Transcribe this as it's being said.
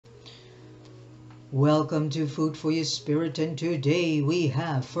Welcome to Food for Your Spirit, and today we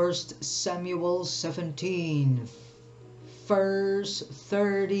have 1 Samuel 17, verse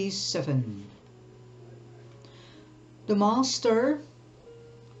 37. The master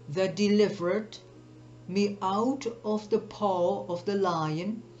that delivered me out of the paw of the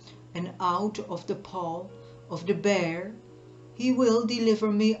lion and out of the paw of the bear, he will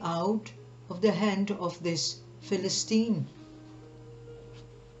deliver me out of the hand of this Philistine.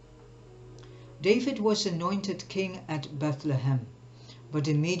 David was anointed king at Bethlehem, but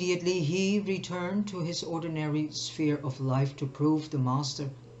immediately he returned to his ordinary sphere of life to prove the master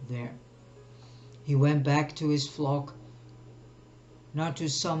there. He went back to his flock, not to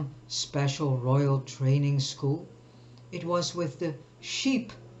some special royal training school. It was with the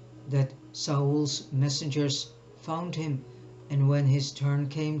sheep that Saul's messengers found him, and when his turn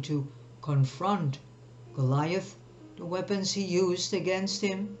came to confront Goliath, the weapons he used against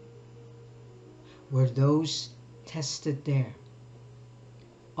him were those tested there.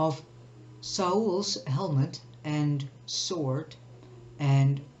 Of Saul's helmet and sword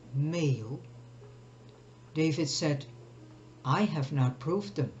and mail, David said, "I have not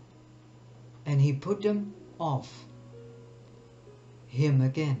proved them," and he put them off him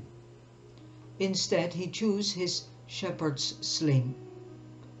again. Instead, he chose his shepherd's sling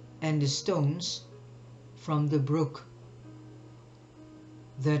and the stones from the brook,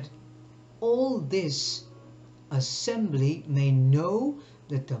 that all this assembly may know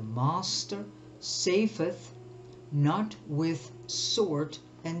that the master saveth not with sword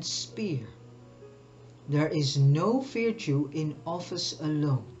and spear. There is no virtue in office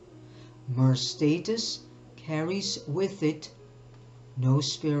alone. Mere status carries with it no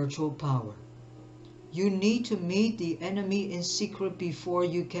spiritual power. You need to meet the enemy in secret before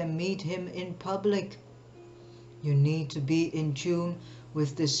you can meet him in public. You need to be in tune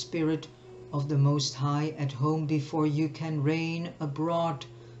with the Spirit of the Most High at home before you can reign abroad.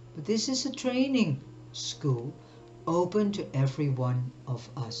 But this is a training school open to every one of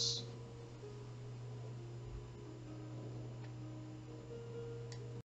us.